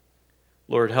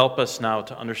Lord, help us now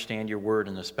to understand your word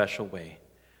in a special way.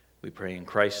 We pray in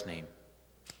Christ's name.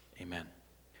 Amen.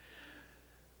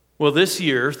 Well, this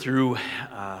year, through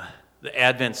the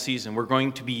Advent season, we're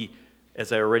going to be,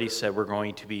 as I already said, we're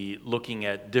going to be looking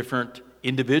at different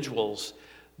individuals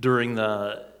during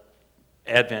the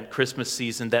Advent Christmas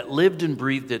season that lived and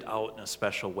breathed it out in a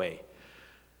special way.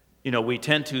 You know, we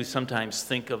tend to sometimes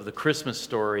think of the Christmas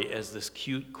story as this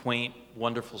cute, quaint,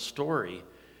 wonderful story,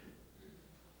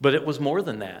 but it was more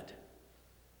than that.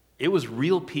 It was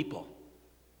real people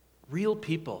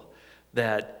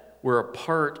that were a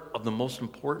part of the most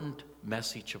important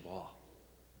message of all,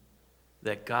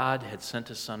 that God had sent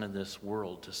his son in this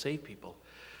world to save people.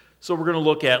 So we're going to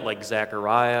look at like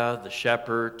Zachariah, the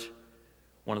shepherd,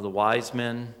 one of the wise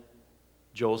men,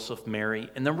 Joseph, Mary,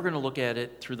 and then we're going to look at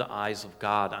it through the eyes of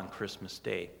God on Christmas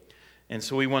Day. And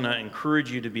so we want to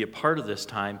encourage you to be a part of this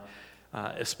time,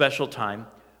 a special time.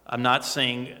 I'm not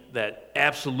saying that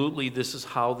absolutely this is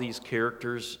how these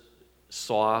characters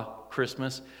saw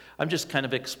Christmas. I'm just kind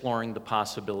of exploring the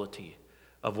possibility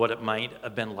of what it might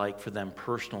have been like for them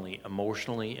personally,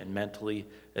 emotionally, and mentally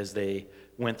as they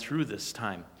went through this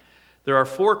time. There are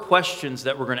 4 questions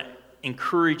that we're going to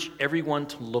encourage everyone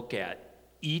to look at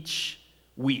each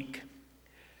week.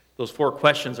 Those 4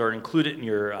 questions are included in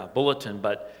your bulletin,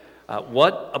 but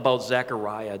what about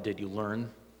Zachariah did you learn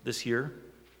this year?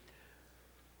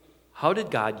 How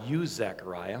did God use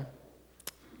Zachariah?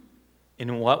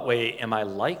 In what way am I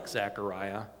like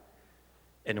Zachariah?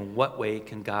 And in what way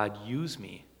can God use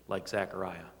me like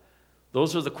Zachariah?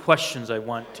 Those are the questions I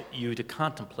want you to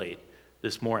contemplate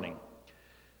this morning.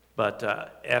 But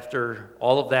after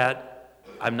all of that,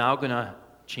 I'm now going to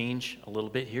change a little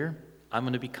bit here. I'm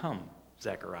going to become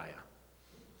Zachariah.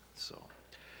 So,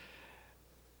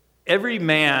 every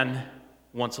man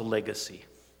wants a legacy.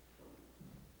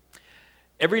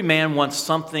 Every man wants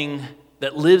something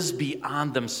that lives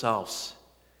beyond themselves.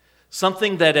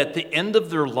 Something that at the end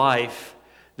of their life,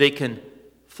 they can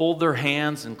fold their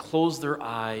hands and close their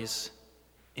eyes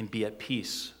and be at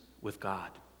peace with God.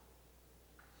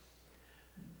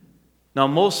 Now,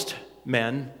 most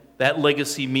men, that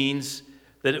legacy means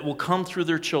that it will come through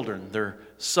their children, their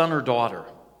son or daughter,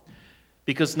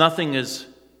 because nothing is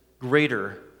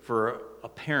greater for a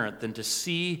parent than to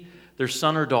see their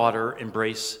son or daughter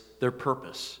embrace their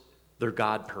purpose, their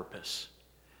God purpose.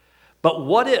 But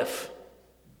what if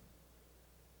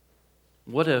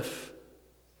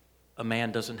a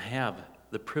man doesn't have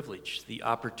the privilege, the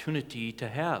opportunity to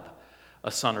have a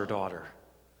son or daughter?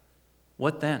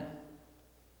 What then?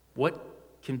 What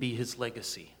can be his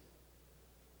legacy?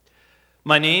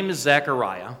 My name is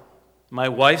Zachariah. My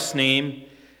wife's name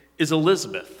is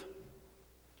Elizabeth.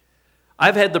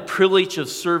 I've had the privilege of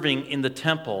serving in the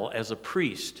temple as a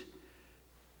priest,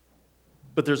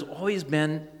 but there's always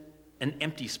been an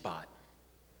empty spot.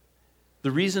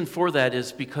 The reason for that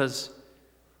is because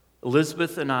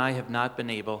Elizabeth and I have not been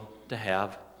able to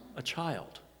have a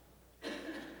child.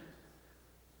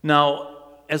 Now,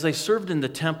 as I served in the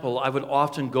temple, I would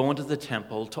often go into the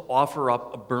temple to offer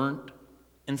up a burnt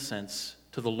incense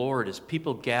to the Lord as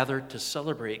people gathered to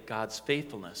celebrate God's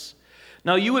faithfulness.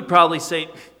 Now, you would probably say,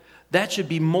 that should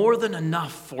be more than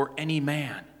enough for any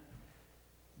man.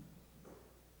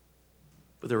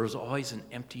 But there was always an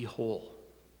empty hole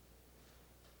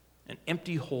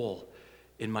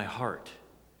in my heart.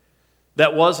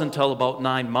 That was until about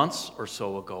 9 months or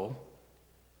so ago.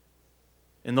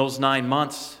 In those 9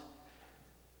 months,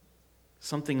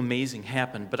 something amazing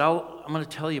happened, but I'm going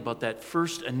to tell you about that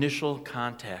first initial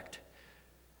contact.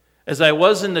 As I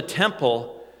was in the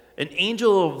temple, an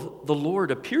angel of the Lord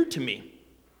appeared to me.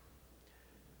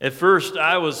 At first,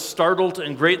 I was startled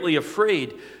and greatly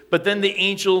afraid, but then the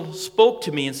angel spoke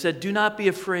to me and said, "Do not be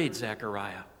afraid,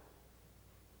 Zachariah,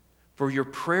 for your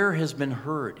prayer has been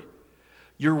heard.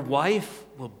 Your wife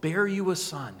will bear you a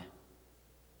son,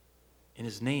 and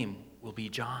his name will be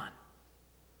John."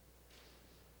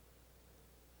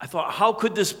 I thought, how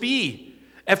could this be?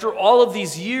 After all of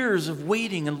these years of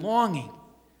waiting and longing.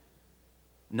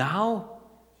 Now,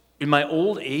 in my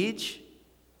old age,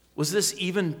 was this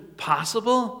even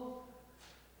possible?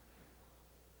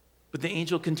 But the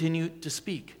angel continued to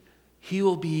speak. He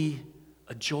will be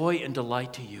a joy and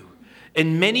delight to you,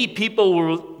 and many people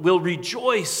will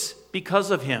rejoice because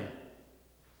of him.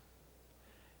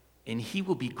 And he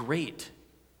will be great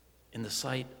in the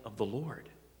sight of the Lord.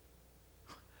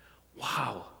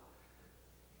 Wow.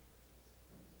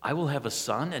 I will have a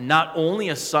son, and not only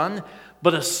a son,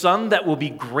 but a son that will be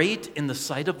great in the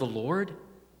sight of the Lord.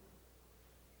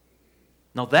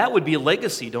 Now that would be a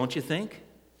legacy, don't you think?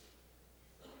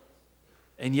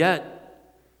 And yet,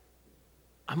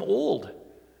 I'm old,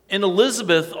 And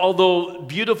Elizabeth, although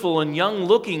beautiful and young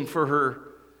looking for her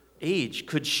age,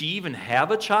 could she even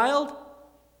have a child?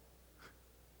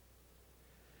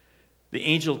 The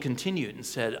angel continued and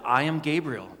said, I am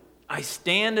Gabriel. I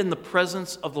stand in the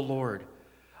presence of the Lord.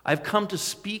 I've come to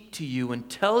speak to you and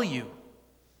tell you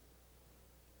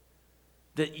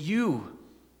that you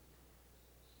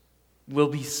will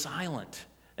be silent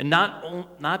and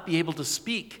not be able to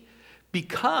speak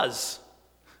because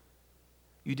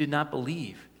you did not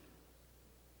believe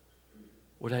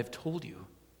what I've told you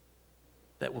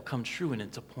that will come true in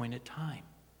its appointed time.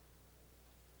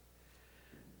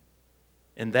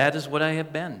 And that is what I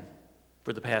have been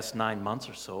for the past 9 months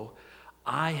or so.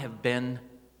 I have been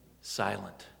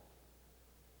silent,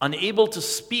 unable to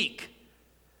speak.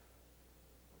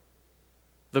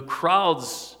 The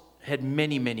crowds had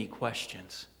many, many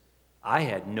questions. I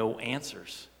had no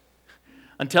answers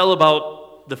until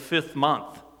about the 5th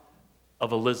month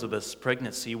of Elizabeth's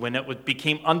pregnancy, when it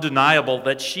became undeniable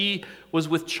that she was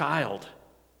with child.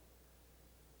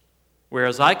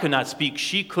 Whereas I could not speak,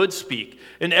 she could speak.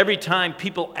 And every time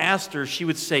people asked her, she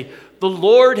would say, the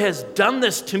Lord has done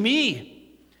this to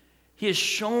me. He has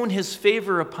shown his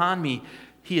favor upon me.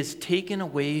 He has taken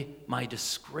away my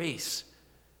disgrace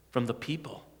from the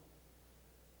people.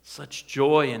 Such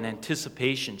joy and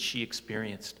anticipation she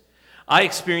experienced. I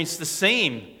experienced the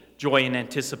same joy and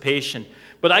anticipation,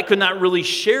 but I could not really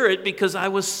share it because I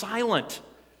was silent.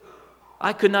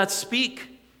 I could not speak.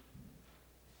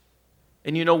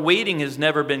 And waiting has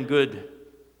never been good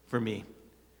for me.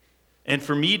 And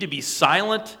for me to be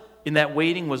silent in that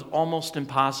waiting was almost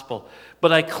impossible.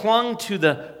 But I clung to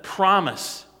the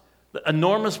promise, the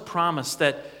enormous promise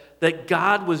that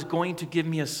God was going to give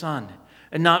me a son.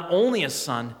 And not only a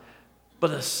son,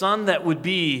 but a son that would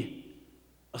be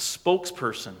a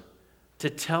spokesperson to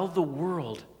tell the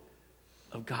world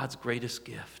of God's greatest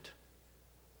gift.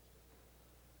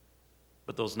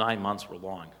 But those 9 months were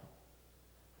long.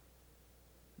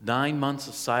 9 months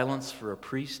of silence for a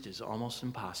priest is almost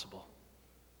impossible.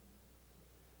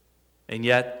 And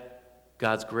yet,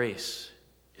 God's grace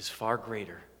is far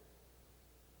greater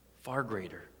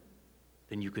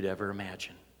than you could ever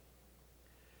imagine.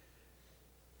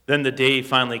 Then the day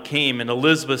finally came, and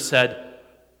Elizabeth said,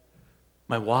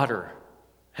 my water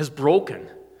has broken.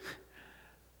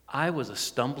 I was a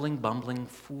stumbling, bumbling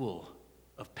fool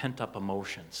of pent-up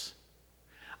emotions.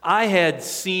 I had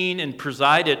seen and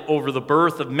presided over the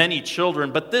birth of many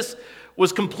children, but this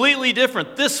was completely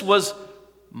different. This was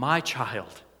my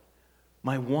child,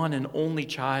 my one and only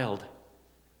child.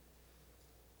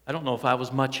 I don't know if I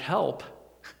was much help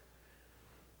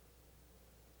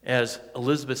as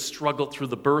Elizabeth struggled through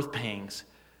the birth pangs,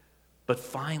 but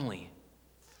finally,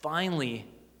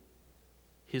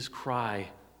 his cry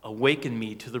awakened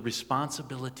me to the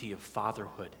responsibility of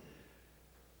fatherhood.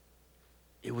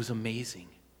 It was amazing.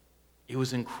 It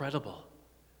was incredible.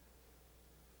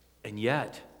 And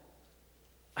yet,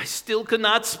 I still could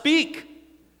not speak.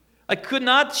 I could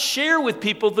not share with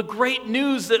people the great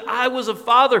news that I was a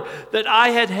father, that I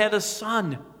had had a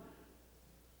son.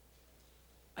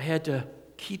 I had to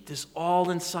keep this all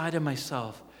inside of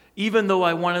myself, even though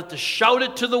I wanted to shout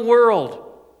it to the world.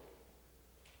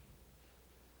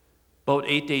 About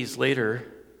 8 days later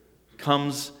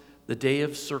comes the day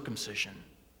of circumcision.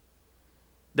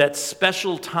 That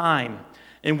special time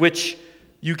in which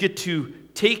you get to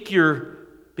take your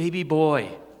baby boy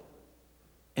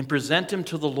and present him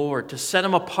to the Lord, to set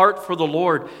him apart for the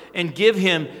Lord and give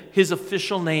him his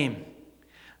official name.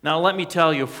 Now let me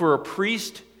tell you, for a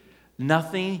priest,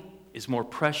 nothing is more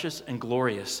precious and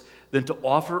glorious than to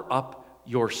offer up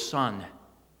your son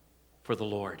for the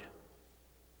Lord.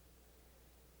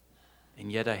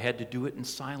 And yet I had to do it in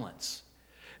silence.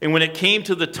 And when it came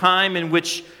to the time in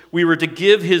which we were to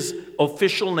give his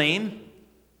official name,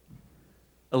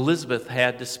 Elizabeth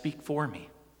had to speak for me.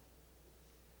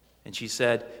 And she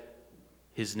said,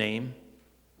 his name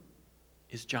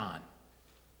is John.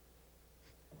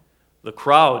 The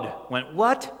crowd went,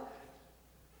 what?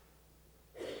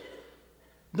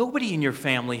 Nobody in your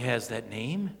family has that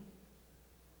name.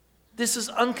 This is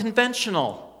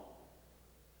unconventional.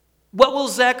 What will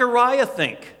Zachariah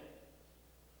think?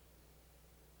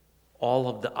 All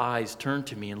of the eyes turned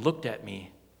to me and looked at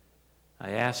me.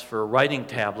 I asked for a writing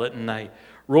tablet, and I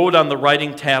wrote on the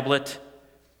writing tablet,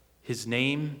 his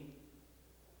name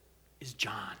is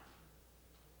John.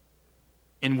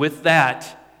 And with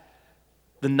that,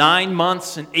 the 9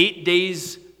 months and 8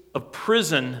 days of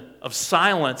prison, of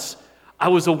silence, I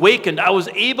was awakened. I was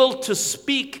able to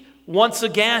speak once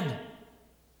again.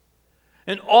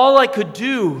 And all I could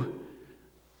do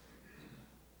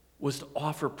was to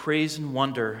offer praise and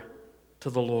wonder to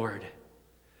the Lord.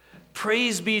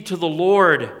 Praise be to the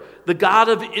Lord, the God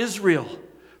of Israel,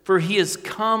 for he has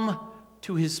come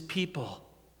to his people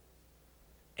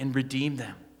and redeemed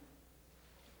them.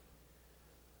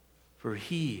 For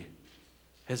he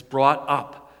has brought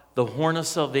up the horn of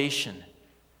salvation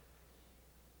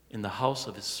in the house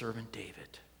of his servant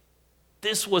David.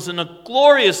 This was a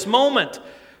glorious moment.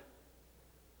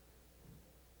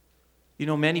 You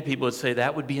know, many people would say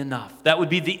that would be enough. That would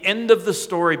be the end of the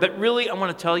story. But really, I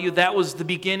want to tell you, that was the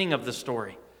beginning of the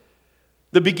story.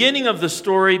 The beginning of the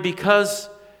story because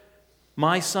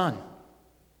my son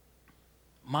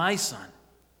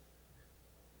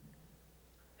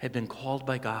had been called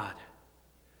by God.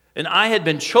 And I had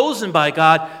been chosen by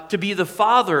God to be the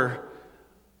father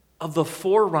of the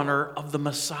forerunner of the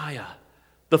Messiah,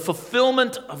 the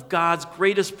fulfillment of God's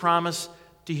greatest promise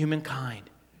to humankind,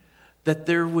 that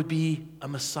there would be a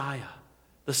Messiah,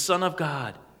 the Son of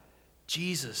God.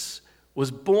 Jesus was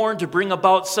born to bring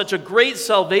about such a great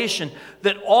salvation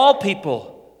that all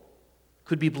people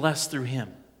could be blessed through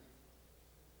him.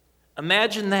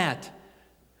 Imagine that.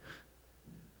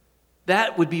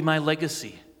 That would be my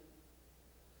legacy.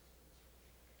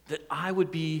 That I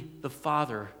would be the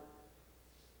father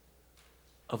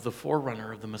of the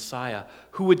forerunner of the Messiah,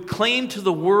 who would claim to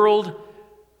the world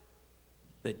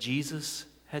that Jesus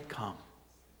had come.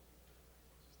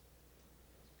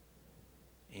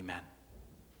 Amen.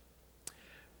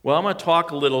 Well, I'm going to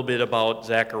talk a little bit about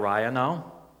Zachariah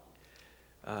now.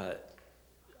 I'm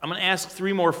going to ask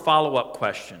 3 more follow-up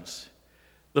questions.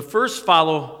 The first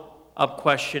follow-up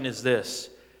question is this: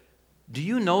 do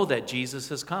you know that Jesus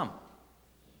has come?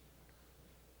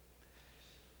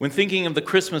 When thinking of the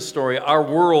Christmas story, our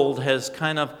world has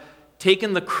kind of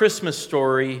taken the Christmas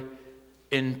story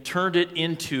and turned it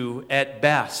into, at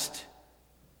best,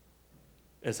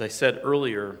 as I said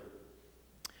earlier,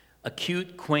 a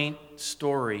cute, quaint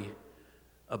story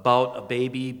about a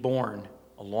baby born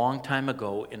a long time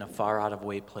ago in a far out of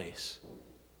way place.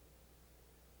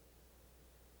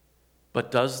 But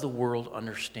does the world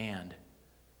understand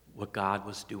what God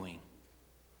was doing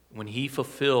when he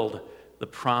fulfilled the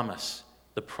promise,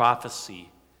 the prophecy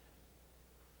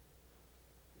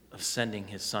of sending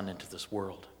his son into this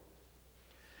world?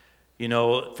 You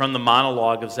know, from the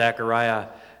monologue of Zachariah,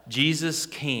 Jesus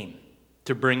came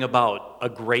to bring about a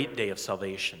great day of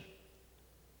salvation.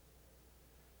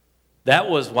 That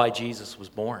was why Jesus was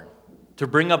born, to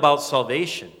bring about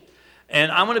salvation.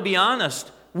 And I'm going to be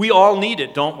honest, we all need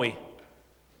it, don't we?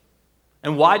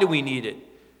 And why do we need it?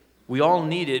 We all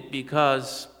need it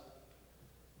because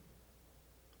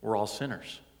we're all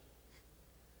sinners.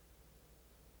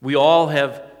 We all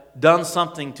have done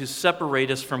something to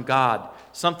separate us from God,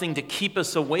 something to keep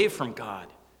us away from God.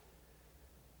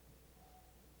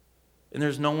 And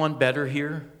there's no one better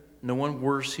here, no one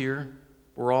worse here.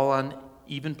 We're all on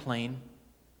even plane.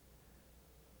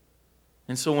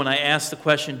 And so when I ask the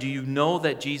question, do you know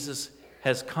that Jesus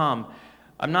has come?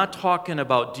 I'm not talking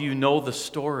about do you know the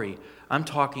story. I'm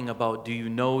talking about do you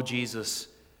know Jesus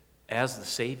as the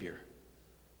Savior?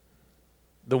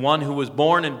 The one who was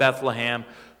born in Bethlehem,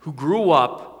 who grew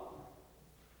up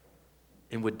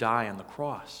and would die on the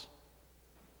cross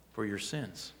for your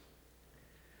sins.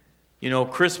 You know,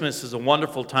 Christmas is a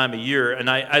wonderful time of year, and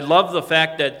I love the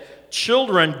fact that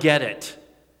children get it.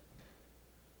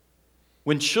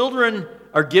 When children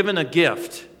are given a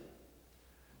gift,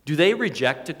 do they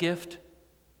reject a gift?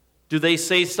 Do they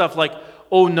say stuff like,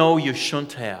 oh no, you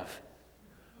shouldn't have?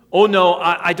 Oh no,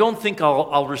 I don't think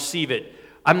I'll receive it.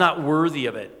 I'm not worthy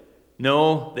of it.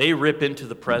 No, they rip into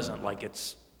the present like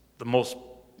it's the most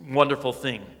wonderful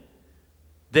thing.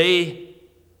 They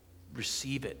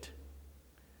receive it.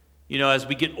 You know, as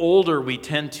we get older, we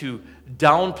tend to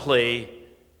downplay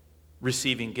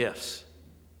receiving gifts.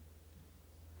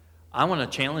 I want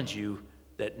to challenge you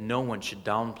that no one should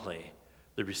downplay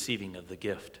the receiving of the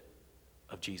gift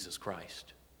of Jesus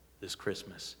Christ this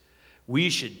Christmas.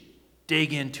 We should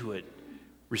dig into it,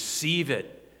 receive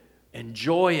it,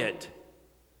 enjoy it,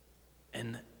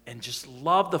 and just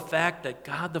love the fact that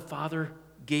God the Father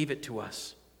gave it to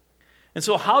us. And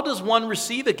so how does one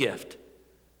receive a gift?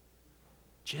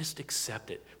 Just accept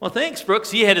it. Well, thanks,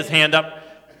 Brooks. He had his hand up.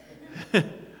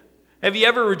 Have you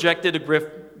ever rejected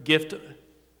a gift,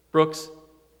 Brooks?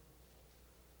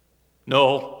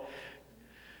 No.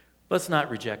 Let's not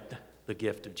reject the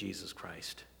gift of Jesus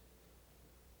Christ.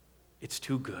 It's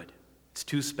too good. It's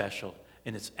too special,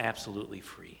 and it's absolutely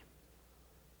free.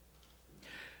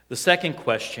 The second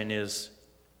question is,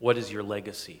 what is your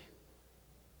legacy?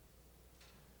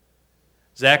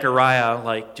 Zachariah,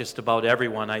 like just about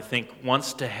everyone, I think,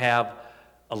 wants to have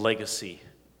a legacy,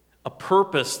 a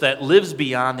purpose that lives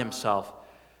beyond himself.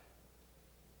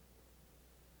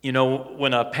 You know,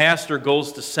 when a pastor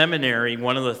goes to seminary,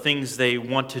 one of the things they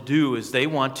want to do is they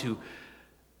want to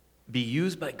be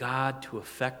used by God to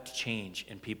affect change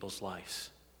in people's lives.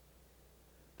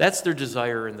 That's their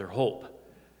desire and their hope,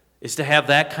 is to have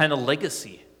that kind of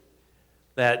legacy.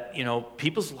 That, you know,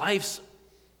 people's lives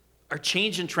are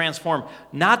changed and transformed,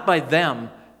 not by them,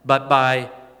 but by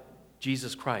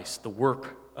Jesus Christ, the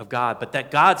work of God. But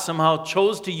that God somehow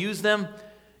chose to use them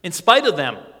in spite of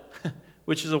them,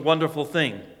 which is a wonderful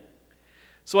thing.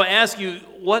 So I ask you,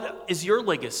 what is your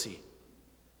legacy?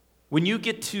 When you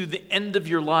get to the end of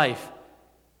your life,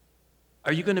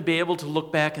 are you going to be able to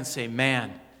look back and say,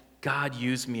 man, God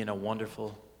used me in a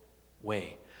wonderful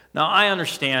way? Now, I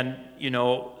understand, you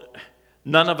know,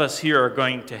 none of us here are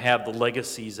going to have the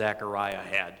legacy Zachariah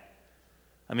had.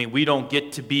 I mean, we don't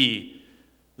get to be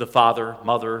the father,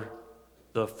 mother,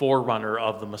 the forerunner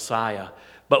of the Messiah,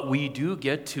 but we do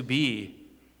get to be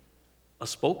a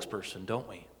spokesperson, don't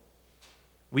we?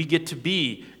 We get to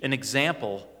be an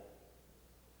example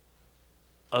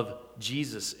of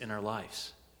Jesus in our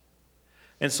lives.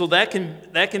 And so that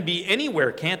can be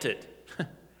anywhere, can't it?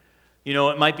 You know,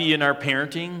 it might be in our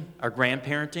parenting, our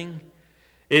grandparenting.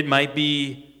 It might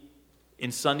be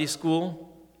in Sunday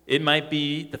school. It might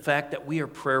be the fact that we are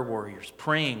prayer warriors,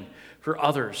 praying for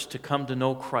others to come to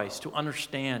know Christ, to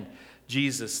understand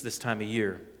Jesus this time of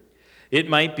year. It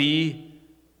might be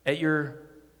at your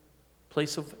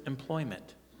place of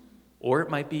employment, or it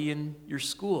might be in your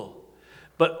school.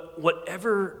 But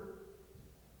whatever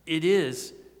it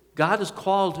is, God has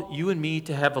called you and me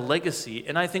to have a legacy,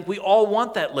 and I think we all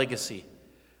want that legacy.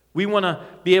 We want to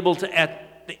be able to,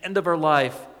 at the end of our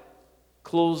life,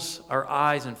 close our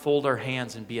eyes and fold our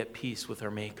hands and be at peace with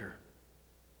our Maker.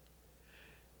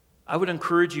 I would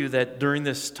encourage you that during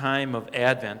this time of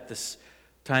Advent, this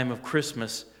time of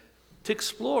Christmas, to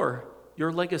explore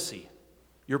your legacy,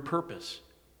 your purpose.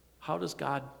 How does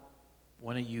God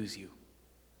want to use you?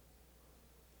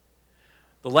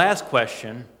 The last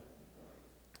question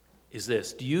is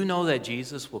this: do you know that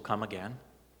Jesus will come again?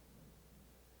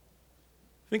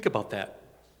 Think about that.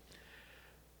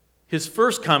 His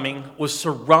first coming was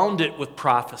surrounded with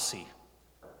prophecy.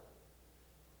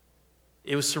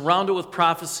 It was surrounded with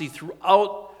prophecy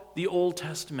throughout the Old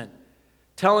Testament,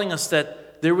 telling us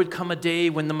that there would come a day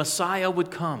when the Messiah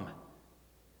would come.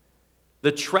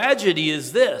 The tragedy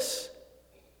is this: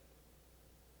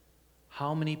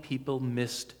 how many people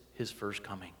missed his first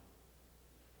coming?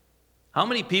 How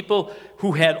many people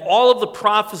who had all of the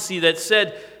prophecy that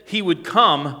said he would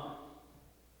come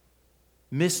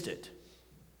missed it?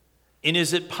 And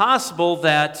is it possible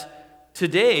that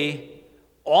today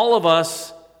all of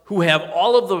us who have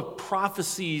all of the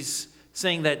prophecies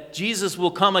saying that Jesus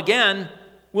will come again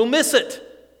will miss it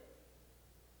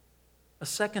a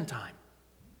second time?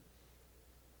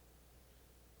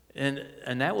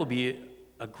 And that will be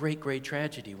a great, great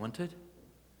tragedy, wouldn't it?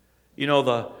 You know,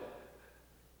 the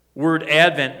word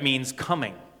Advent means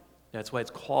coming. That's why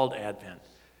it's called Advent.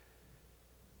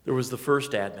 There was the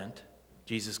first Advent.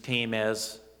 Jesus came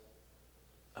as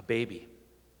a baby.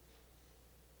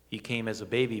 He came as a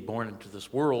baby born into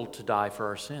this world to die for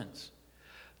our sins.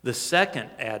 The second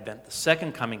Advent, the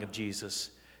second coming of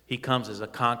Jesus, he comes as a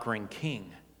conquering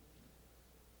king,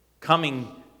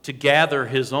 coming to gather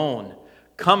his own,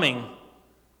 coming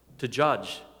to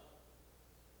judge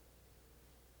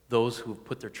those who have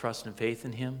put their trust and faith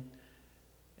in him,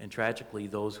 and tragically,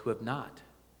 those who have not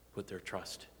put their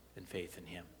trust and faith in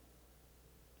him.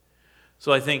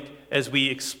 So I think as we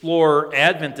explore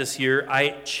Advent this year, I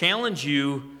challenge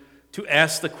you to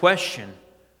ask the question,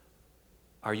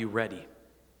 are you ready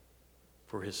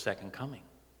for his second coming?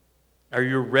 Are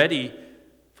you ready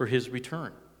for his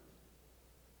return?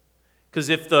 Because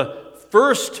if the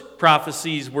first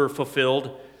prophecies were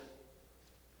fulfilled,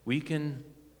 we can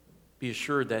be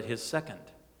assured that his second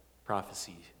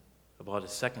prophecy about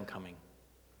his second coming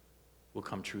will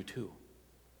come true too.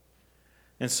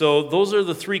 And so those are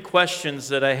the three questions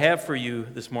that I have for you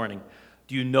this morning.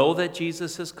 Do you know that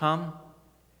Jesus has come?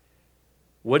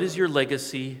 What is your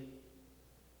legacy?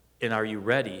 And are you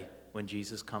ready when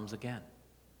Jesus comes again?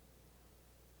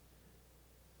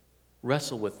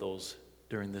 Wrestle with those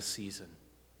during this season.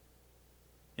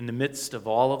 In the midst of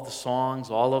all of the songs,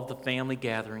 all of the family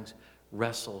gatherings,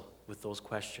 wrestle with those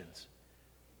questions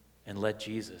and let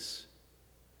Jesus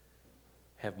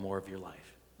have more of your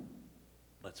life.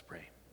 Let's pray.